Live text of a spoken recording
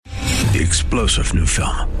the explosive new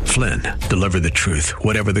film, Flynn, deliver the truth,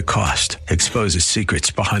 whatever the cost, exposes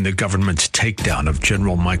secrets behind the government's takedown of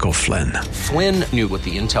General Michael Flynn. Flynn knew what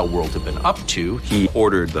the intel world had been up to. He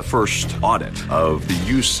ordered the first audit of the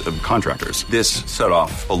use of contractors. This set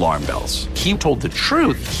off alarm bells. He told the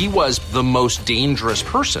truth. He was the most dangerous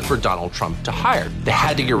person for Donald Trump to hire. They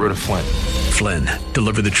had to get rid of Flynn. Flynn,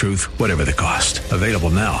 deliver the truth, whatever the cost. Available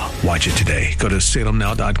now. Watch it today. Go to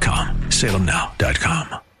salemnow.com.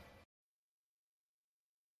 salemnow.com.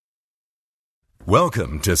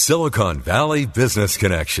 Welcome to Silicon Valley Business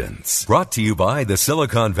Connections, brought to you by the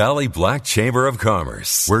Silicon Valley Black Chamber of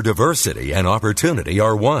Commerce, where diversity and opportunity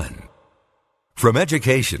are one. From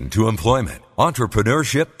education to employment,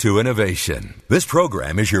 entrepreneurship to innovation, this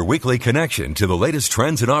program is your weekly connection to the latest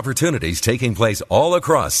trends and opportunities taking place all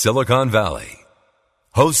across Silicon Valley.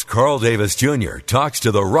 Host Carl Davis Jr. talks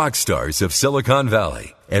to the rock stars of Silicon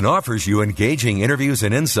Valley and offers you engaging interviews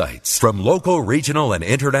and insights from local, regional, and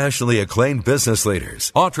internationally acclaimed business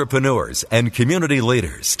leaders, entrepreneurs, and community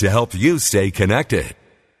leaders to help you stay connected.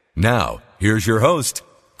 Now, here's your host,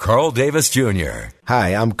 Carl Davis Jr. Hi,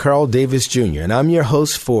 I'm Carl Davis Jr., and I'm your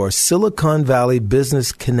host for Silicon Valley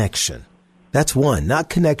Business Connection. That's one, not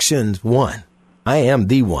connections, one. I am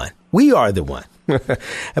the one. We are the one.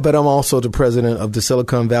 But I'm also the president of the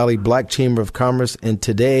Silicon Valley Black Chamber of Commerce, and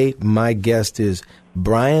today my guest is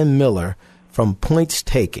Brian Miller from Points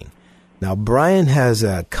Taken. Now, Brian has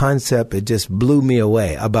a concept that just blew me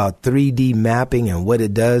away about 3D mapping and what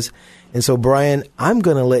it does. And so, Brian, I'm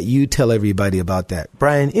going to let you tell everybody about that.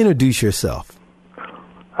 Brian, introduce yourself.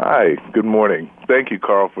 Hi, good morning. Thank you,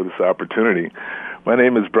 Carl, for this opportunity. My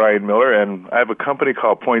name is Brian Miller, and I have a company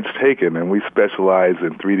called Points Taken, and we specialize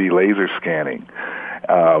in 3D laser scanning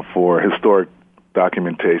for historic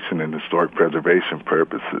documentation and historic preservation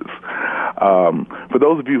purposes. For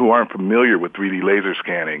those of you who aren't familiar with 3D laser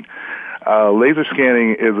scanning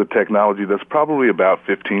is a technology that's probably about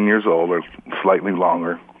 15 years old or slightly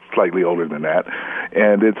longer, slightly older than that,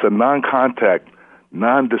 and it's a non-contact,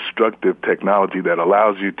 non-destructive technology that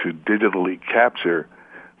allows you to digitally capture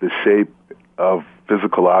the shape of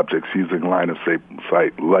physical objects using line of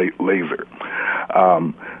sight laser.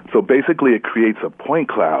 So basically it creates a point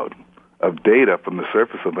cloud of data from the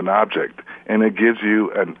surface of an object, and it gives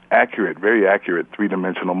you an accurate, very accurate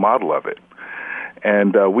three-dimensional model of it.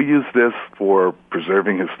 And we use this for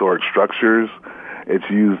preserving historic structures. It's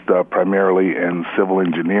used primarily in civil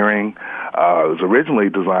engineering. It was originally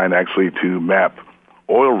designed actually to map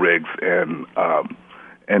oil rigs and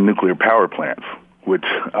nuclear power plants, which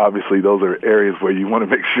obviously those are areas where you want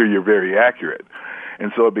to make sure you're very accurate.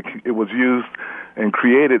 And so it was used and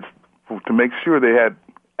created to make sure they had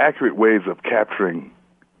accurate ways of capturing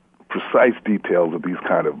precise details of these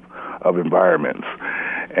kind of environments.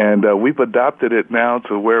 And we've adopted it now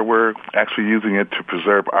to where we're actually using it to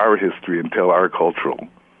preserve our history and tell our cultural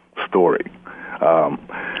story.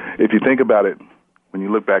 If you think about it, when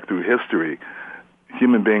you look back through history,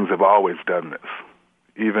 human beings have always done this.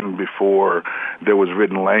 Even before there was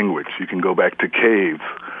written language, you can go back to caves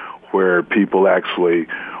where people actually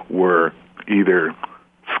were either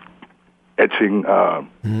etching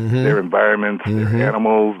their environments, their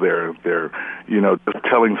animals, their just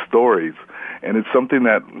telling stories. And it's something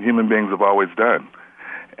that human beings have always done.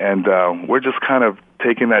 And we're just kind of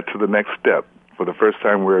taking that to the next step. For the first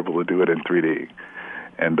time, we're able to do it in 3D.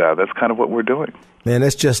 And that's kind of what we're doing. Man,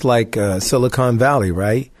 that's just like Silicon Valley,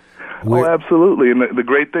 right? Oh, absolutely. And the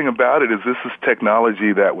great thing about it is this is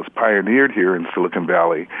technology that was pioneered here in Silicon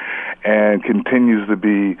Valley and continues to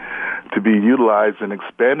be utilized and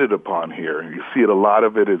expanded upon here. You see a lot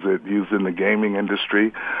of it is used in the gaming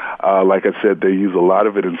industry. Like I said, they use a lot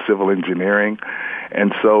of it in civil engineering.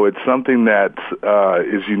 And so it's something that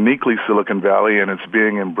is uniquely Silicon Valley, and it's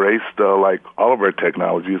being embraced like all of our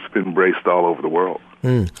technology. It's been embraced all over the world.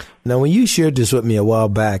 Now, when you shared this with me a while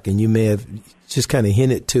back, and you may have just kind of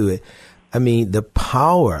hinted to it, I mean, the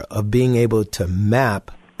power of being able to map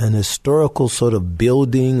an historical sort of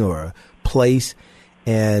building or place,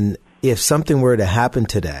 and if something were to happen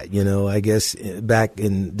to that, I guess back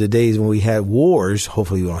in the days when we had wars,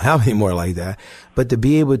 hopefully we don't have any more like that, but to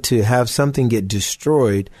be able to have something get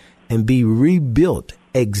destroyed and be rebuilt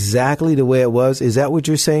exactly the way it was, is that what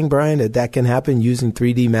you're saying, Brian, that can happen using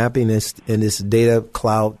 3D mapping and this data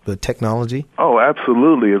cloud technology? Oh,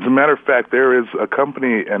 absolutely. As a matter of fact, there is a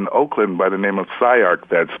company in Oakland by the name of SciArc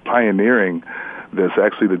that's pioneering this.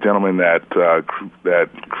 Actually, the gentleman that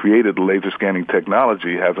created the laser scanning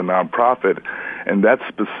technology has a nonprofit, and that's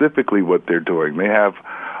specifically what they're doing. They have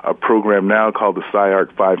a program now called the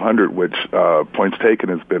SciArc 500, which Points Taken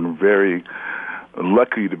has been very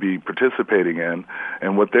lucky to be participating in.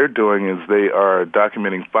 And what they're doing is they are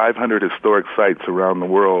documenting 500 historic sites around the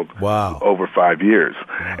world over 5 years.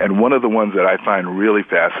 Wow. And one of the ones that I find really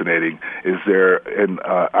fascinating is they're in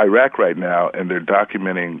Iraq right now, and they're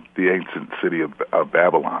documenting the ancient city of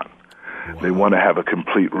Babylon. Wow. They want to have a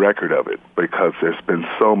complete record of it because there's been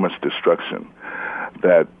so much destruction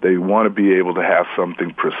that they want to be able to have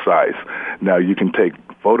something precise. Now, you can take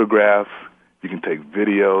photographs, you can take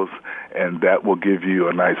videos, and that will give you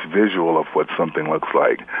a nice visual of what something looks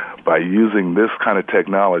like. By using this kind of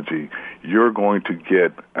technology, you're going to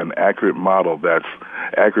get an accurate model that's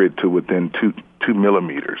accurate to within 2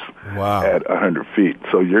 millimeters at 100 feet.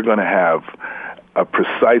 So you're going to have a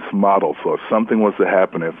precise model. So if something was to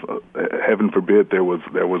happen, if heaven forbid there was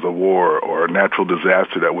a war or a natural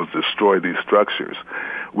disaster that was to destroy these structures,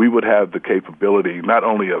 we would have the capability not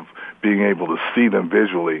only of being able to see them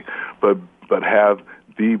visually, but have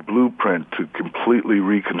the blueprint to completely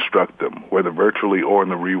reconstruct them, whether virtually or in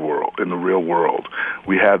the real world.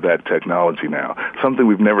 We have that technology now, something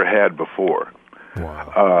we've never had before.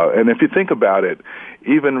 Wow. And if you think about it,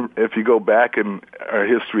 even if you go back in our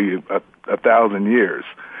history 1,000 years,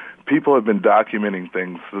 people have been documenting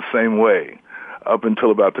things the same way up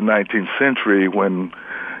until about the 19th century when,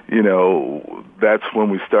 that's when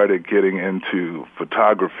we started getting into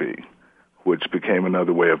photography, which became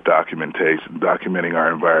another way of documenting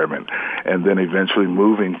our environment, and then eventually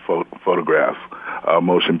moving photographs,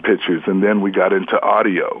 motion pictures, and then we got into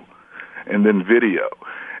audio, and then video.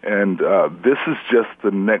 And this is just the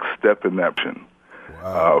next step in that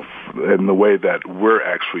in the way that we're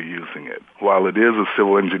actually using it. While it is a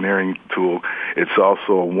civil engineering tool, it's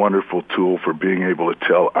also a wonderful tool for being able to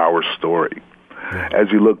tell our story.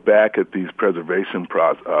 As you look back at these preservation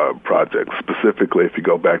projects, specifically if you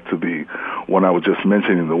go back to the one I was just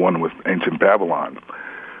mentioning, the one with ancient Babylon,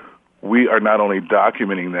 we are not only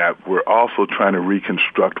documenting that, we're also trying to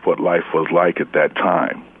reconstruct what life was like at that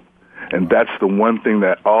time. And that's the one thing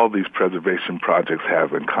that all these preservation projects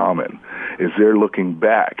have in common, is they're looking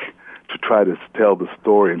back to try to tell the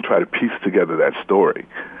story and try to piece together that story.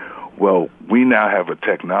 Well, we now have a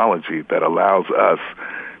technology that allows us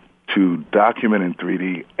to document in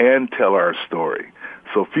 3D and tell our story.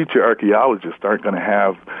 So future archaeologists aren't going to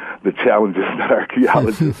have the challenges that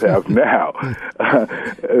archaeologists have now.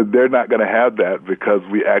 They're not going to have that because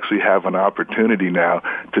we actually have an opportunity now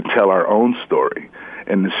to tell our own story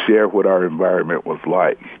and to share what our environment was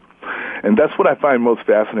like. And that's what I find most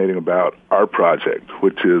fascinating about our project,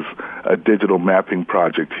 which is a digital mapping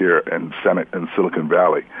project here in Silicon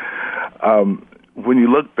Valley. When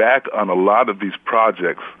you look back on a lot of these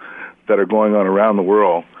projects that are going on around the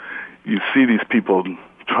world, you see these people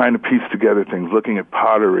trying to piece together things, looking at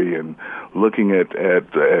pottery and looking at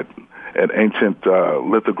ancient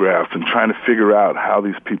lithographs and trying to figure out how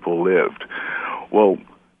these people lived. Well,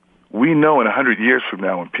 we know in 100 years from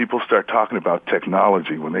now, when people start talking about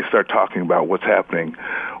technology, when they start talking about what's happening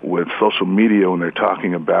with social media, when they're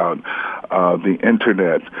talking about the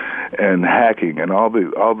internet and hacking and all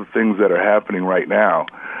the things that are happening right now,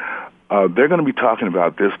 they're going to be talking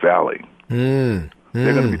about this valley.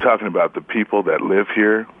 They're going to be talking about the people that live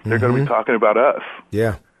here. They're going to be talking about us.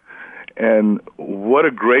 Yeah. And what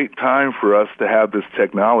a great time for us to have this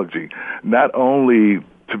technology, not only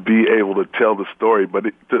to be able to tell the story, but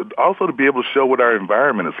also to be able to show what our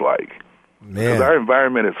environment is like. Because our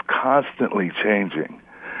environment is constantly changing.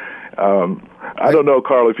 I don't know,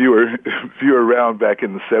 Carl, if you were around back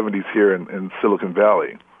in the 70s here in Silicon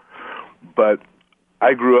Valley, but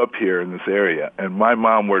I grew up here in this area, and my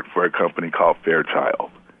mom worked for a company called Fairchild.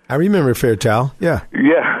 I remember Fairchild, yeah.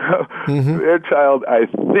 Yeah, Fairchild, I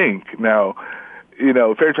think, now,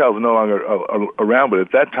 Fairchild is no longer around, but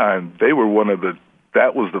at that time, they were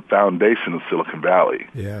that was the foundation of Silicon Valley.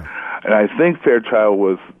 Yeah. And I think Fairchild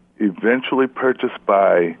was eventually purchased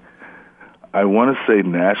by, I want to say,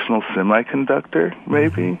 National Semiconductor,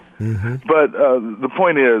 maybe. But the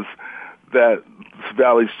point is that this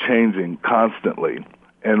valley's changing constantly.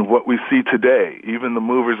 And what we see today, even the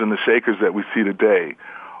movers and the shakers that we see today,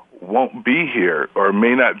 won't be here or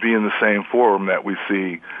may not be in the same form that we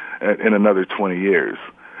see in another 20 years.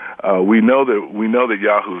 We know that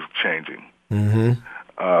Yahoo's changing.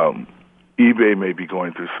 eBay may be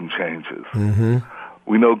going through some changes.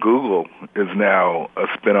 We know Google is now a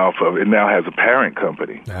spinoff of it. Now has a parent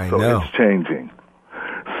company, so it's changing.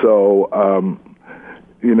 So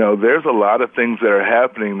there's a lot of things that are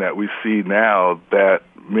happening that we see now that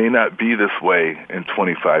may not be this way in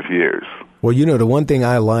 25 years. Well, the one thing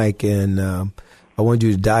I like, and I want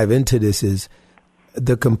you to dive into this, is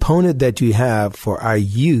the component that you have for our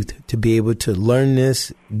youth to be able to learn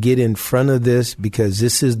this, get in front of this, because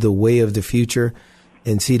this is the way of the future.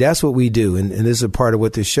 And see, that's what we do. And this is a part of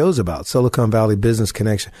what this show's about, Silicon Valley Business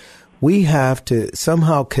Connection. We have to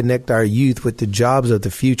somehow connect our youth with the jobs of the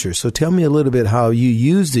future. So tell me a little bit how you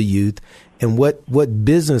use the youth and what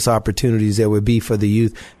business opportunities there would be for the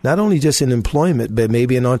youth, not only just in employment, but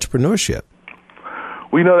maybe in entrepreneurship.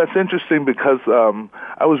 Well, that's interesting because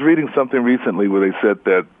I was reading something recently where they said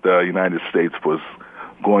that the United States was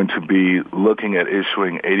going to be looking at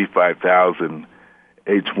issuing 85,000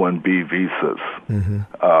 H-1B visas. Mm-hmm.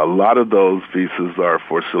 A lot of those visas are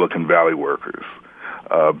for Silicon Valley workers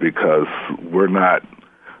because we're not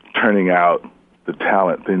turning out the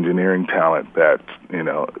talent, the engineering talent that's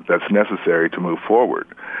necessary to move forward.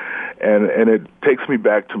 And it takes me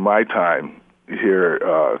back to my time here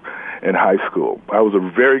in high school. I was a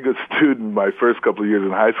very good student my first couple of years in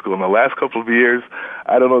high school. In the last couple of years,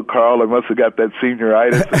 I don't know, Carl, I must have got that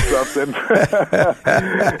senioritis or something.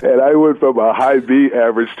 And I went from a high B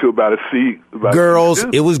average to about a C. Girls,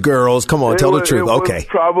 it was girls. Come on, tell the truth. Okay. Was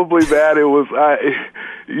probably that. It was,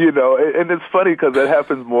 and it's funny because that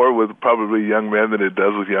happens more with probably young men than it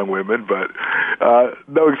does with young women, but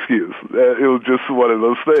no excuse. It was just one of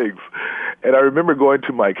those things. And I remember going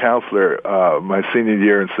to my counselor my senior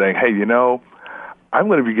year and saying, hey, I'm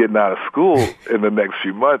going to be getting out of school in the next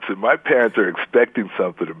few months, and my parents are expecting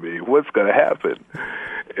something of me. What's going to happen?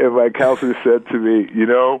 And my counselor said to me,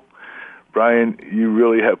 Brian, you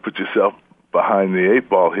really have put yourself behind the eight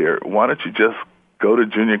ball here. Why don't you just go to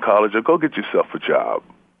junior college or go get yourself a job?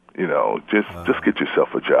 Just get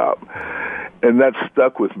yourself a job. And that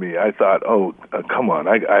stuck with me. I thought, come on,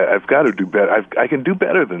 I've got to do better. I can do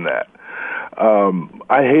better than that.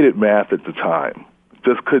 I hated math at the time.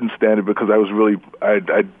 Just couldn't stand it because I was really,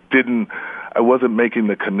 I wasn't making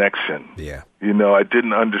the connection. Yeah. I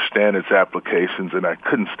didn't understand its applications and I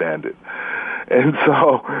couldn't stand it. And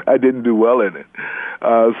so I didn't do well in it.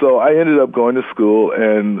 So I ended up going to school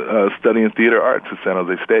and studying theater arts at San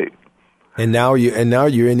Jose State. And now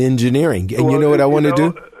you're in engineering. And you know what I want to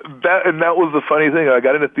do? That was the funny thing. I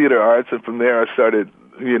got into theater arts, and from there I started,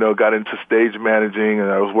 got into stage managing, and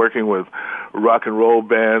I was working with rock and roll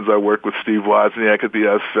bands. I worked with Steve Wozniak at the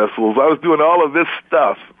US festivals. I was doing all of this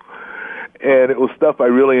stuff, and it was stuff I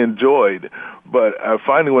really enjoyed. But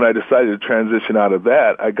finally, when I decided to transition out of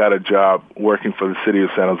that, I got a job working for the city of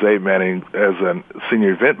San Jose, as a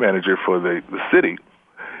senior event manager for the city.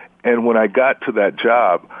 And when I got to that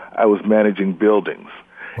job, I was managing buildings.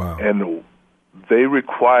 Wow. And they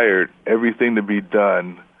required everything to be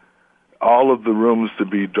done, all of the rooms to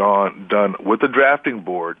be done with a drafting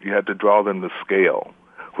board. You had to draw them to scale,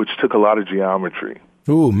 which took a lot of geometry.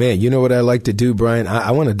 Ooh, man, you know what I like to do, Brian?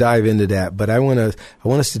 I want to dive into that, but I want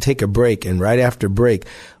us to take a break, and right after break,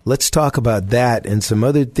 let's talk about that and some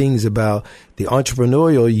other things about the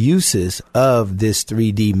entrepreneurial uses of this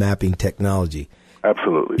 3D mapping technology.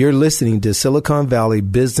 Absolutely. You're listening to Silicon Valley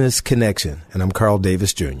Business Connection, and I'm Carl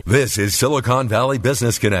Davis Jr. This is Silicon Valley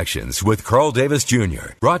Business Connections with Carl Davis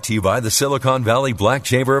Jr., brought to you by the Silicon Valley Black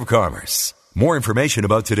Chamber of Commerce. More information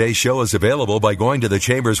about today's show is available by going to the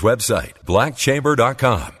Chamber's website,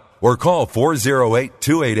 blackchamber.com, or call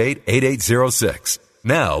 408-288-8806.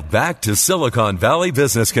 Now, back to Silicon Valley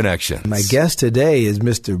Business Connections. My guest today is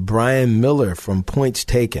Mr. Brian Miller from Points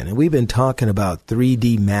Taken, and we've been talking about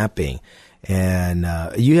 3D mapping. And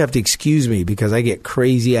you have to excuse me because I get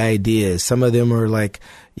crazy ideas. Some of them are like,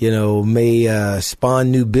 may spawn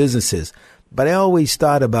new businesses. But I always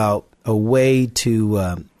thought about a way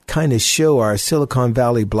to kind of show our Silicon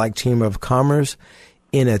Valley Black Chamber of Commerce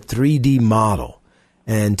in a 3D model.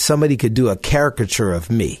 And somebody could do a caricature of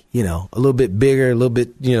me, a little bit bigger, a little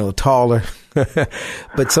bit, taller.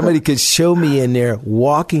 But somebody could show me in there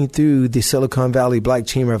walking through the Silicon Valley Black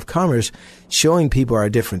Chamber of Commerce, showing people our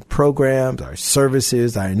different programs, our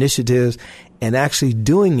services, our initiatives, and actually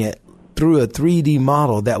doing it through a 3D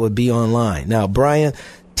model that would be online. Now, Brian,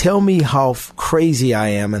 tell me how crazy I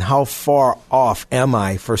am and how far off am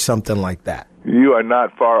I for something like that? You are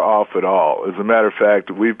not far off at all. As a matter of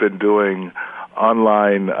fact, we've been doing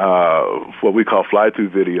online what we call fly-through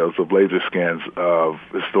videos of laser scans of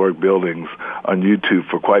historic buildings on YouTube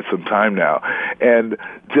for quite some time now. And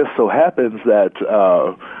just so happens that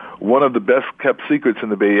one of the best-kept secrets in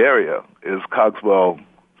the Bay Area is Cogswell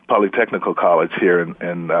Polytechnical College here in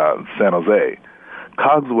San Jose.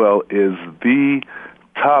 Cogswell is the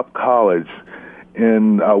top college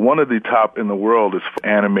in one of the top in the world is for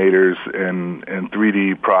animators and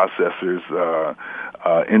 3D processors,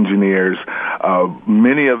 engineers.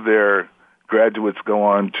 Many of their graduates go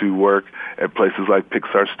on to work at places like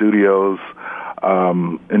Pixar Studios,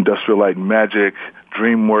 Industrial Light and Magic,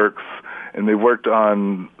 DreamWorks, and they worked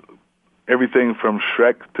on everything from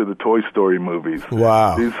Shrek to the Toy Story movies.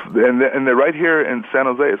 Wow. And they're right here in San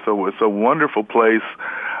Jose, so it's a wonderful place.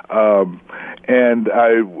 And I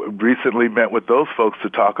recently met with those folks to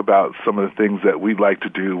talk about some of the things that we'd like to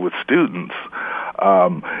do with students.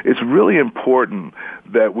 It's really important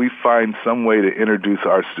that we find some way to introduce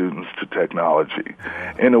our students to technology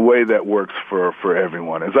in a way that works for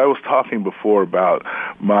everyone. As I was talking before about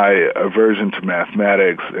my aversion to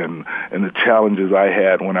mathematics and the challenges I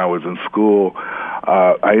had when I was in school,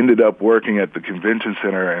 I ended up working at the convention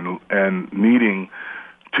center and needing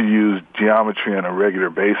to use geometry on a regular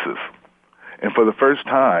basis. And for the first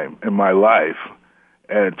time in my life,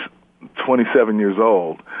 at 27 years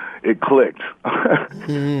old, it clicked.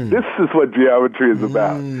 This is what geometry is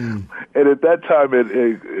about. And at that time,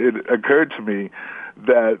 it occurred to me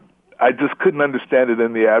that I just couldn't understand it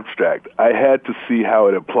in the abstract. I had to see how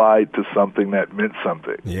it applied to something that meant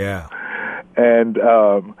something. Yeah. And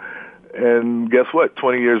guess what?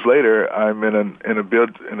 20 years later, I'm in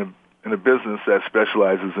a business that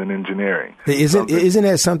specializes in engineering. Isn't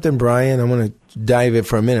that something, Brian? I want to dive in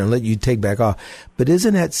for a minute and let you take back off. But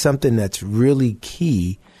isn't that something that's really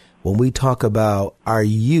key when we talk about our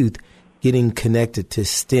youth getting connected to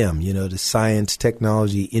STEM, to science,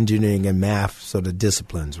 technology, engineering, and math sort of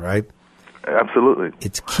disciplines, right? Absolutely.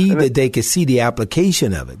 It's key that they can see the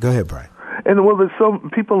application of it. Go ahead, Brian. And well, there's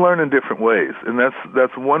people learn in different ways, and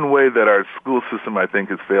that's one way that our school system, I think,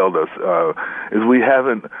 has failed us. Is we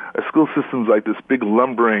haven't. Our school system's like this big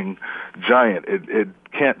lumbering giant. It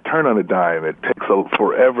can't turn on a dime. It takes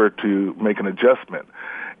forever to make an adjustment,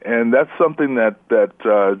 and that's something that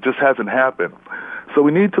just hasn't happened. So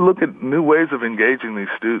we need to look at new ways of engaging these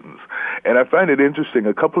students. And I find it interesting.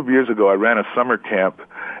 A couple of years ago, I ran a summer camp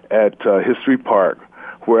at History Park,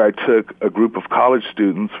 where I took a group of college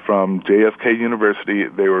students from JFK University.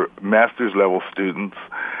 They were master's level students,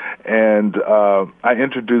 and I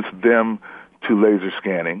introduced them to laser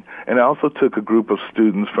scanning. And I also took a group of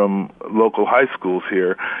students from local high schools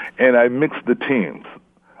here, and I mixed the teams.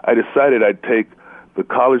 I decided I'd take the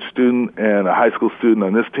college student and a high school student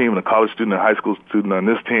on this team and a college student and a high school student on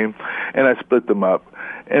this team, and I split them up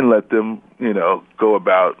and let them, go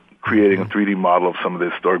about creating a 3D model of some of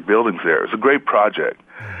the historic buildings there. It's a great project.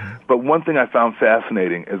 But one thing I found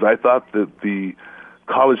fascinating is I thought that the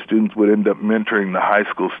college students would end up mentoring the high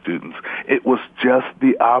school students. It was just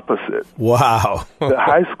the opposite. Wow. The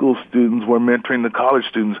high school students were mentoring the college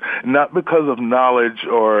students, not because of knowledge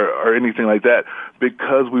or anything like that,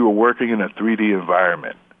 because we were working in a 3D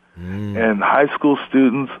environment. And high school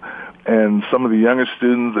students and some of the younger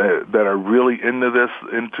students that are really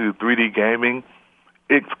into 3D gaming,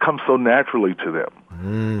 it comes so naturally to them.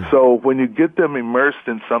 So when you get them immersed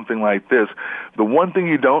in something like this, the one thing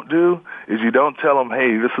you don't do is you don't tell them,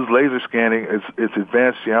 hey, this is laser scanning, it's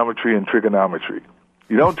advanced geometry and trigonometry.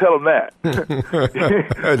 You don't tell them that.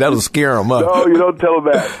 That'll scare them up. No, you don't tell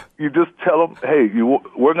them that. You just tell them, hey,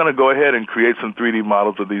 we're going to go ahead and create some 3D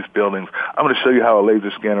models of these buildings. I'm going to show you how a laser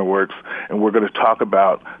scanner works, and we're going to talk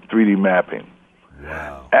about 3D mapping.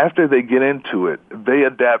 Wow. After they get into it, they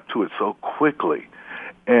adapt to it so quickly.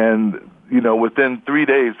 And, within 3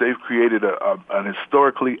 days, they've created an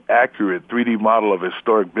historically accurate 3D model of a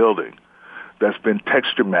historic building that's been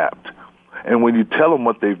texture mapped. And when you tell them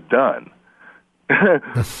what they've done,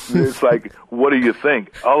 it's like, what do you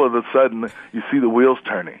think? All of a sudden, you see the wheels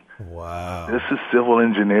turning. Wow. This is civil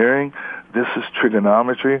engineering. This is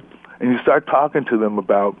trigonometry. And you start talking to them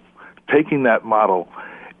about taking that model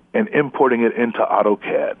and importing it into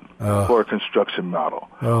AutoCAD for a construction model,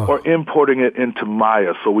 or importing it into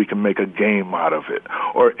Maya so we can make a game out of it,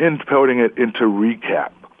 or importing it into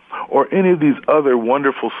Recap, or any of these other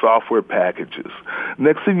wonderful software packages.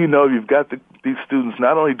 Next thing you know, you've got these students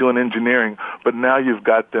not only doing engineering, but now you've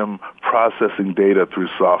got them processing data through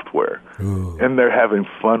software, and they're having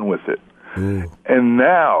fun with it. And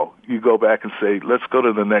now you go back and say, let's go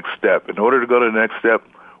to the next step. In order to go to the next step,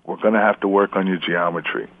 we're going to have to work on your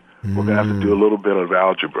geometry. We're going to have to do a little bit of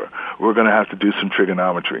algebra. We're going to have to do some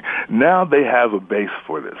trigonometry. Now they have a base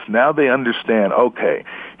for this. Now they understand, okay,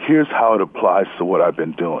 here's how it applies to what I've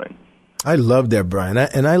been doing. I love that, Brian.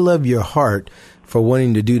 And I love your heart for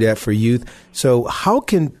wanting to do that for youth. So how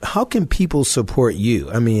can people support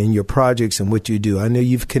you? I mean, in your projects and what you do. I know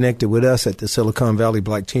you've connected with us at the Silicon Valley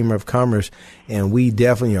Black Chamber of Commerce, and we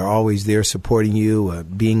definitely are always there supporting you,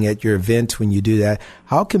 being at your events when you do that.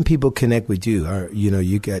 How can people connect with you?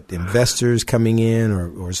 You got investors coming in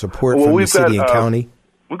or support from the city and county?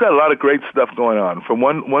 We've got a lot of great stuff going on. From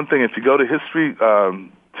one thing, if you go to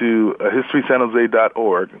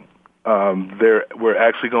historysanjose.org, we're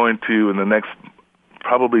actually going to, in the next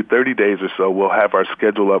probably 30 days or so, we'll have our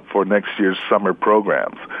schedule up for next year's summer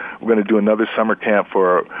programs. We're going to do another summer camp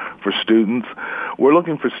for students. We're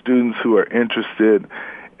looking for students who are interested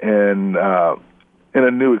in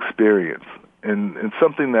a new experience, and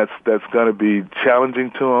something that's going to be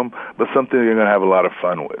challenging to them, but something they're going to have a lot of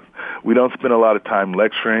fun with. We don't spend a lot of time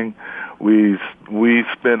lecturing. We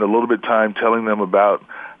spend a little bit of time telling them about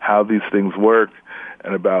how these things work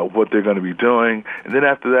and about what they're going to be doing. And then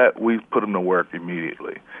after that, we put them to work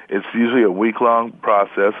immediately. It's usually a week-long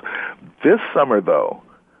process. This summer, though,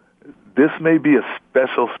 this may be a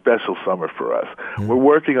special summer for us. We're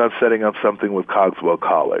working on setting up something with Cogswell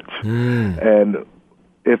College. And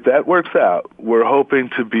if that works out, we're hoping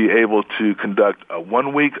to be able to conduct a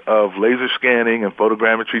 1 week of laser scanning and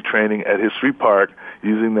photogrammetry training at History Park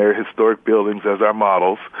using their historic buildings as our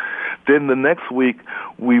models. Then the next week,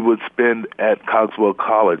 we would spend at Cogswell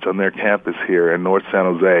College on their campus here in North San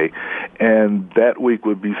Jose, and that week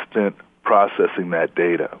would be spent processing that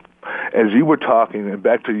data. As you were talking, and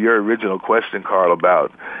back to your original question, Carl,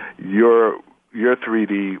 about your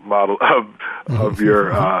 3D model of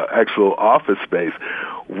your actual office space,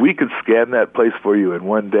 we could scan that place for you in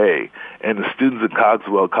one day, and the students at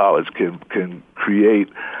Cogswell College can create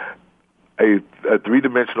a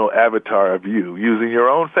three-dimensional avatar of you using your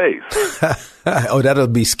own face. Oh, that'll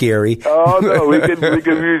be scary. Oh no, we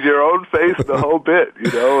can use your own face the whole bit,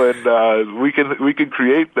 and we can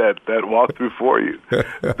create that walkthrough for you.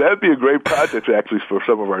 That'd be a great project actually for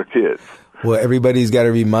some of our kids. Well, everybody's got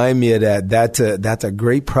to remind me of that. That's a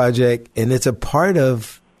great project, and it's a part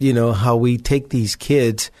of how we take these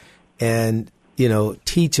kids and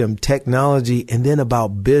teach them technology and then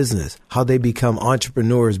about business, how they become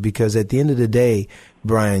entrepreneurs. Because at the end of the day,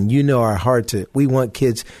 Brian, our hearts. We want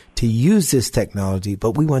kids to use this technology,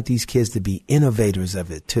 but we want these kids to be innovators of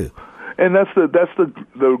it too. And that's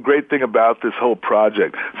the great thing about this whole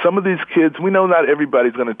project. Some of these kids, we know not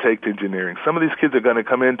everybody's going to take to engineering. Some of these kids are going to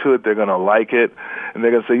come into it, they're going to like it, and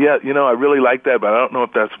they're going to say, yeah, I really like that, but I don't know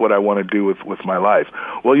if that's what I want to do with my life.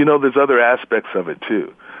 Well, there's other aspects of it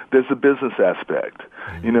too. There's the business aspect.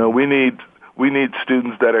 We need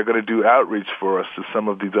students that are going to do outreach for us to some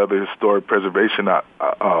of these other historic preservation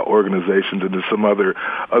organizations and to some other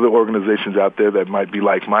organizations out there that might be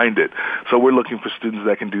like-minded. So we're looking for students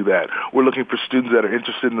that can do that. We're looking for students that are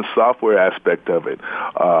interested in the software aspect of it.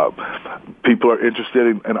 People are interested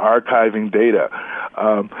in archiving data.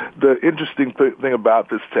 The interesting thing about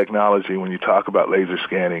this technology, when you talk about laser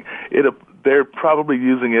scanning, they're probably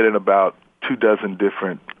using it in about 24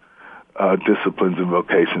 different disciplines and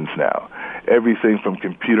vocations now. Everything from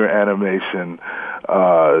computer animation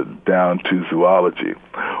down to zoology.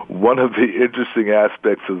 One of the interesting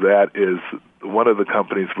aspects of that is one of the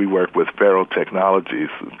companies we work with, Faro Technologies,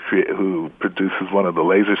 who produces one of the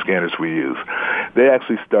laser scanners we use. They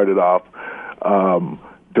actually started off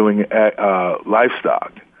doing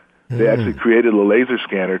livestock. They actually created a laser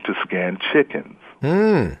scanner to scan chickens.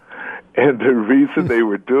 And the reason they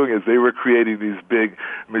were doing is they were creating these big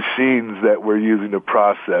machines that were using to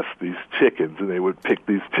process these chickens, and they would pick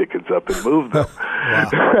these chickens up and move them.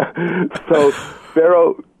 So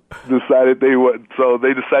Faro decided they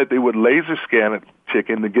would laser scan a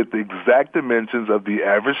chicken to get the exact dimensions of the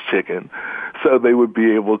average chicken, so they would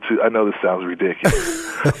be able to. I know this sounds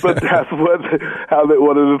ridiculous, but that's one of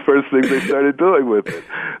the first things they started doing with it.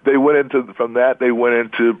 They went into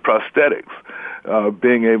prosthetics.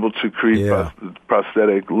 Being able to create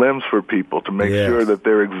prosthetic limbs for people to make sure that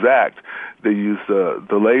they're exact. They use the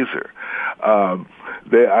laser.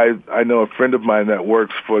 I know a friend of mine that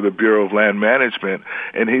works for the Bureau of Land Management,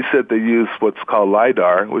 and he said they use what's called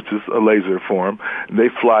LIDAR, which is a laser form. They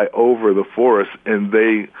fly over the forest, and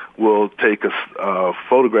they will take a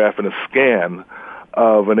photograph and a scan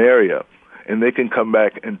of an area, and they can come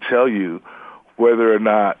back and tell you whether or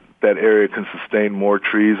not that area can sustain more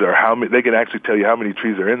trees, or they can actually tell you how many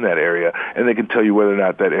trees are in that area, and they can tell you whether or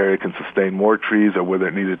not that area can sustain more trees or whether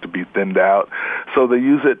it needed to be thinned out. So they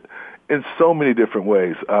use it in so many different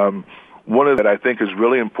ways. One of that I think is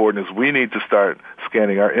really important is we need to start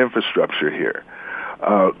scanning our infrastructure here.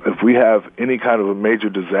 If we have any kind of a major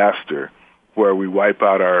disaster where we wipe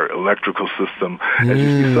out our electrical system, and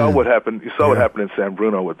you saw what happened. You saw what happened in San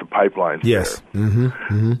Bruno with the pipelines. Yes,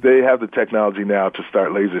 there. They have the technology now to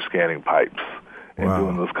start laser scanning pipes and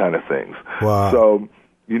doing those kind of things. Wow. So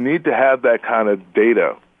you need to have that kind of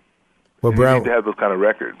data. Well, Brown, you need to have those kind of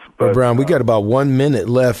records. But Brown, we got about 1 minute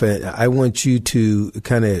left, and I want you to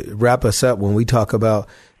kind of wrap us up when we talk about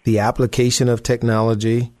the application of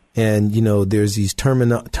technology And, you know, there's these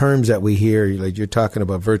terms that we hear, like you're talking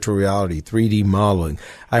about virtual reality, 3D modeling.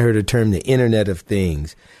 I heard a term, the Internet of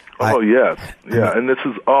Things. Yes. Yeah, and this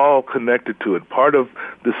is all connected to it. Part of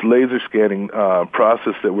this laser scanning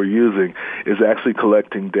process that we're using is actually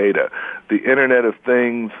collecting data. The Internet of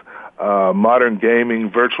Things, modern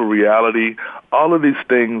gaming, virtual reality, all of these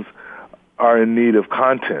things are in need of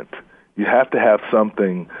content. You have to have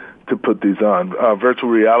something to put these on. Virtual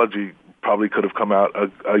reality probably could have come out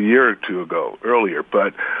a year or two ago, earlier,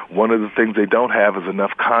 but one of the things they don't have is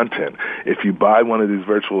enough content. If you buy one of these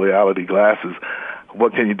virtual reality glasses,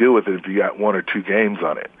 what can you do with it if you got one or two games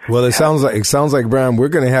on it? Well, it sounds like Brian, we're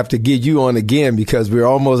going to have to get you on again because we're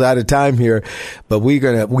almost out of time here. But we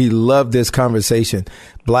love this conversation.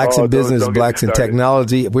 Blacks in Business, Blacks in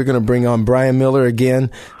Technology. We're going to bring on Brian Miller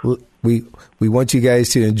again. We want you guys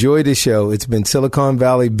to enjoy the show. It's been Silicon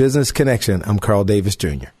Valley Business Connection. I'm Carl Davis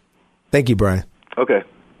Jr. Thank you, Brian. Okay.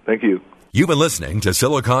 Thank you. You've been listening to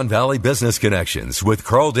Silicon Valley Business Connections with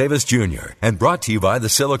Carl Davis Jr. and brought to you by the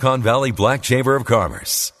Silicon Valley Black Chamber of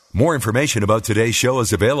Commerce. More information about today's show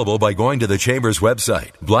is available by going to the Chamber's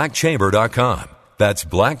website, blackchamber.com. That's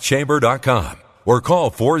blackchamber.com. Or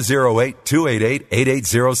call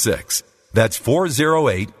 408-288-8806. That's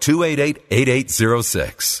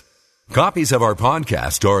 408-288-8806. Copies of our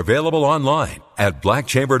podcast are available online at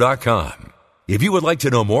blackchamber.com. If you would like to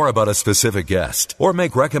know more about a specific guest or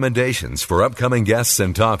make recommendations for upcoming guests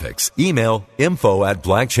and topics, email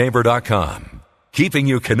info@blackchamber.com. Keeping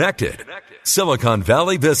you connected. Silicon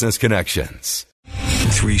Valley Business Connections.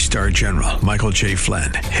 3-star General Michael J.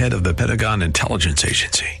 Flynn, head of the Pentagon Intelligence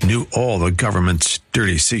Agency, knew all the government's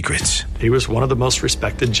dirty secrets. He was one of the most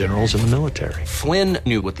respected generals in the military. Flynn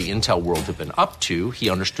knew what the intel world had been up to. He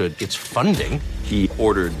understood its funding. He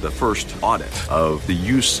ordered the first audit of the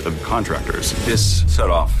use of contractors. This set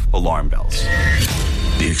off alarm bells.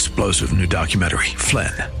 The explosive new documentary,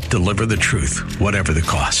 Flynn, Deliver the Truth, Whatever the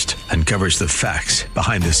Cost, uncovers the facts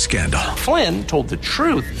behind this scandal. Flynn told the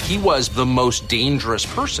truth. He was the most dangerous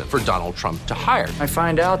person for Donald Trump to hire. I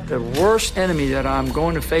find out the worst enemy that I'm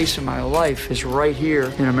going to face in my life is right here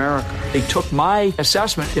in America. They took my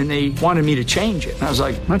assessment and they wanted me to change it. And I was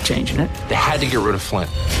like, I'm not changing it. They had to get rid of Flynn.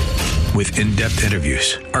 With in-depth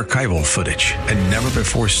interviews, archival footage, and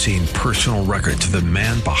never-before-seen personal records of the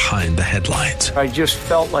man behind the headlines. I just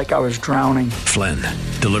felt like I was drowning. Flynn,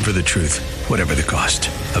 Deliver the Truth, Whatever the Cost.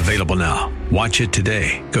 Available now. Watch it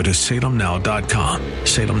today. Go to salemnow.com.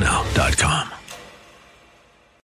 salemnow.com.